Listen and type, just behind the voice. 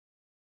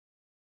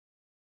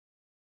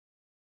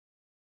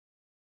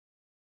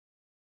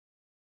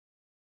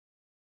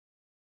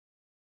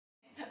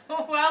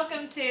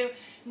Welcome to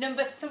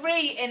number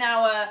 3 in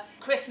our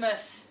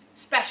Christmas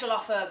special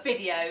offer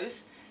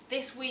videos.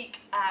 This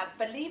week,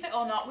 believe it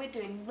or not, we're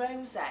doing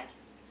rosé.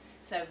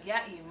 So yeah,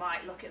 you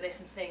might look at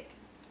this and think,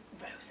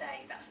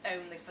 rosé, that's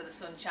only for the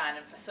sunshine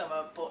and for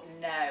summer, but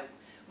no.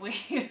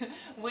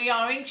 We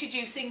are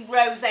introducing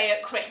rosé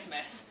at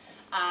Christmas,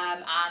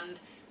 and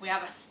we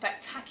have a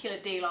spectacular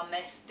deal on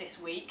this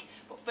week.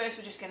 But first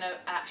we're just going to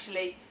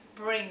actually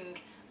bring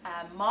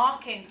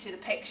Marc into the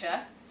picture.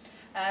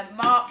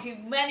 Marc, who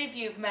many of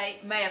you may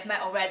have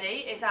met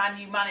already, is our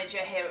new manager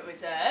here at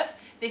Reserve.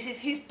 This is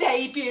his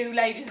debut,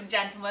 ladies and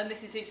gentlemen.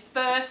 This is his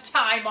first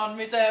time on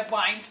Reserve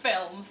Wines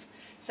films,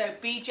 so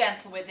be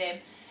gentle with him.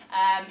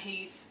 I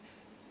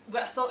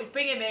thought we'd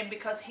bring him in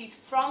because he's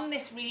from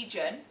this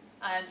region,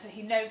 and so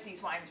he knows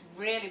these wines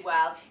really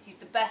well. He's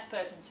the best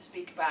person to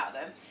speak about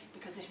them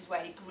because this is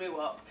where he grew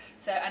up.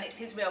 So, and it's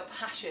his real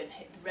passion.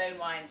 The Rhone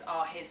wines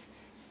are his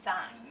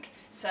thing.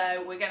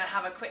 So we're going to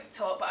have a quick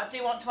talk, but I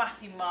do want to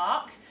ask you,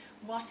 Marc,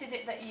 what is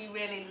it that you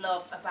really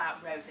love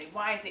about rosé?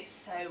 Why is it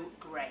so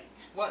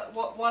great?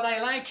 What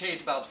I like,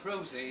 Kate, about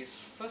rosé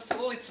is, first of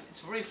all, it's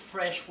very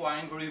fresh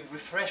wine, very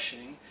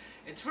refreshing.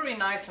 It's very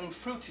nice and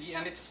fruity,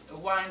 and it's a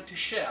wine to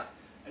share.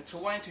 It's a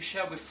wine to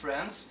share with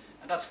friends,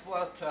 and that's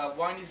what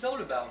wine is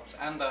all about.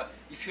 And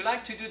if you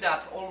like to do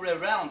that all year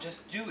round,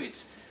 just do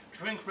it.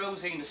 Drink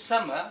rosé in the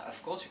summer.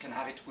 Of course, you can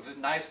have it with a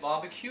nice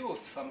barbecue or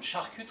some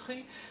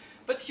charcuterie.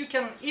 But you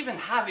can even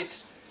have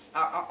it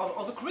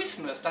over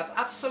Christmas. That's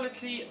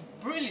absolutely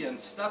brilliant.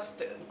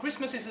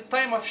 Christmas is a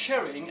time of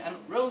sharing, and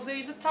rosé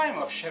is a time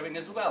of sharing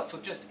as well. So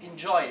just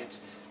enjoy it.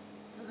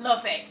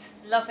 Love it,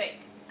 love it.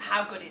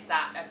 How good is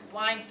that? A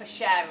wine for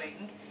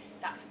sharing.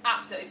 That's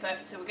absolutely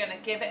perfect. So we're going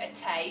to give it a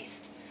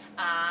taste,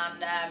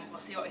 and we'll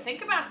see what we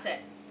think about it.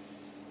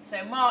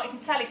 So Marc, you can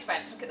tell he's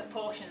French. Look at the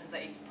portions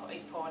that he's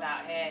poured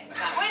out here.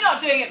 Like, we're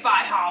not doing it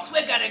by halves.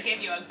 We're going to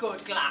give you a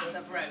good glass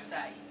of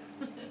rosé.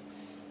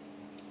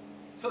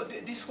 So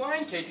this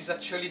wine, Kate, is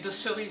actually the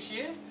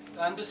Cerisiers,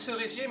 and the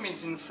Cerisier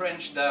means in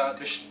French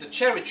the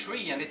cherry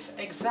tree, and it's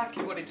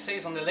exactly what it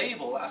says on the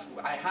label.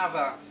 I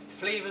have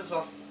flavors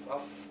of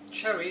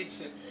cherry.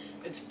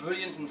 It's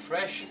brilliant and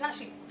fresh. It's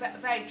actually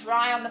very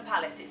dry on the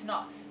palate. It's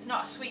not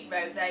a sweet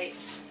rosé,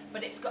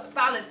 but it's got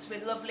balance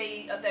with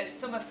lovely those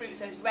summer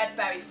fruits, those red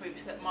berry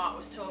fruits that Marc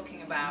was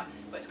talking about.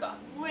 But it's got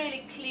a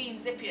really clean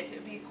zippiness.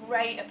 It would be a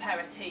great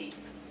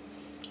aperitif.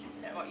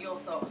 I don't know what your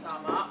thoughts are,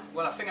 Marc.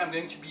 Well, I think I'm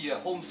going to be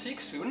homesick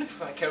soon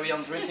if I carry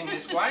on drinking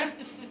this wine.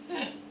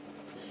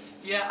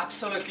 Yeah,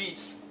 absolutely.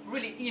 It's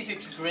really easy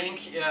to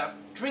drink.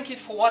 Drink it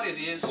for what it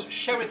is.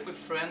 Share it with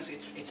friends.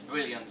 It's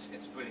brilliant.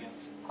 It's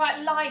brilliant.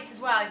 Quite light as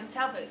well. You can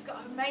tell that it's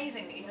got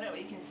amazing. You know what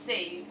you can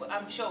see.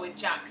 I'm sure with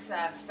Jack's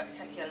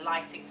spectacular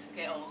lighting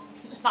skills,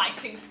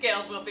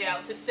 we'll be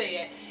able to see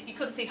it. You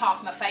couldn't see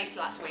half my face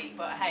last week,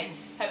 but hey,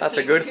 that's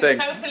a good thing.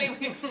 Hopefully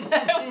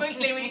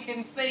we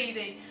can see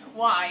the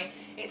wine.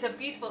 It's a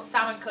beautiful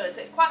salmon colour, so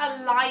it's quite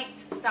a light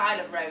style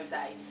of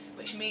rosé,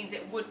 which means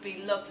it would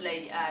be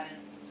lovely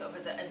sort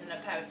of as an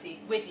aperitif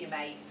with your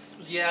mates.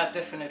 Yeah,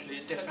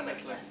 definitely.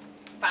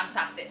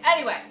 Fantastic.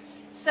 Anyway,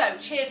 so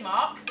cheers,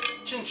 Marc.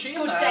 Chin chin.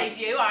 Good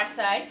debut, I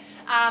say.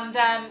 And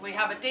we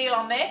have a deal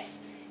on this.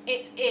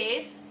 It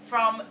is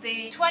from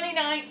the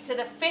 29th to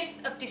the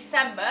 5th of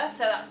December,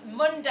 so that's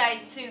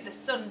Monday to the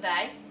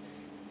Sunday.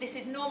 This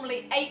is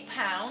normally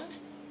 £8,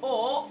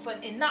 or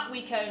in that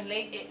week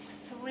only, it's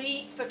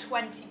 3 for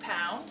 £20.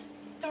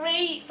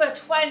 3 for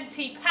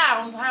 £20.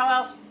 How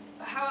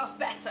else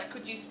better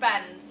could you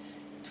spend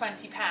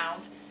 £20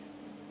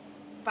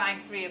 buying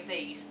 3 of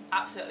these?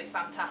 Absolutely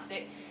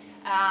fantastic.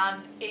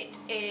 And it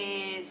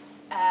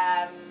is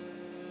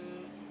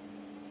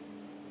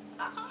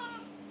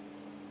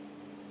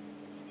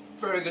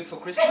very good for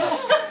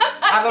Christmas.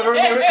 Have a very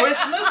Merry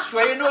Christmas,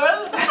 Joyeux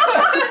Noël.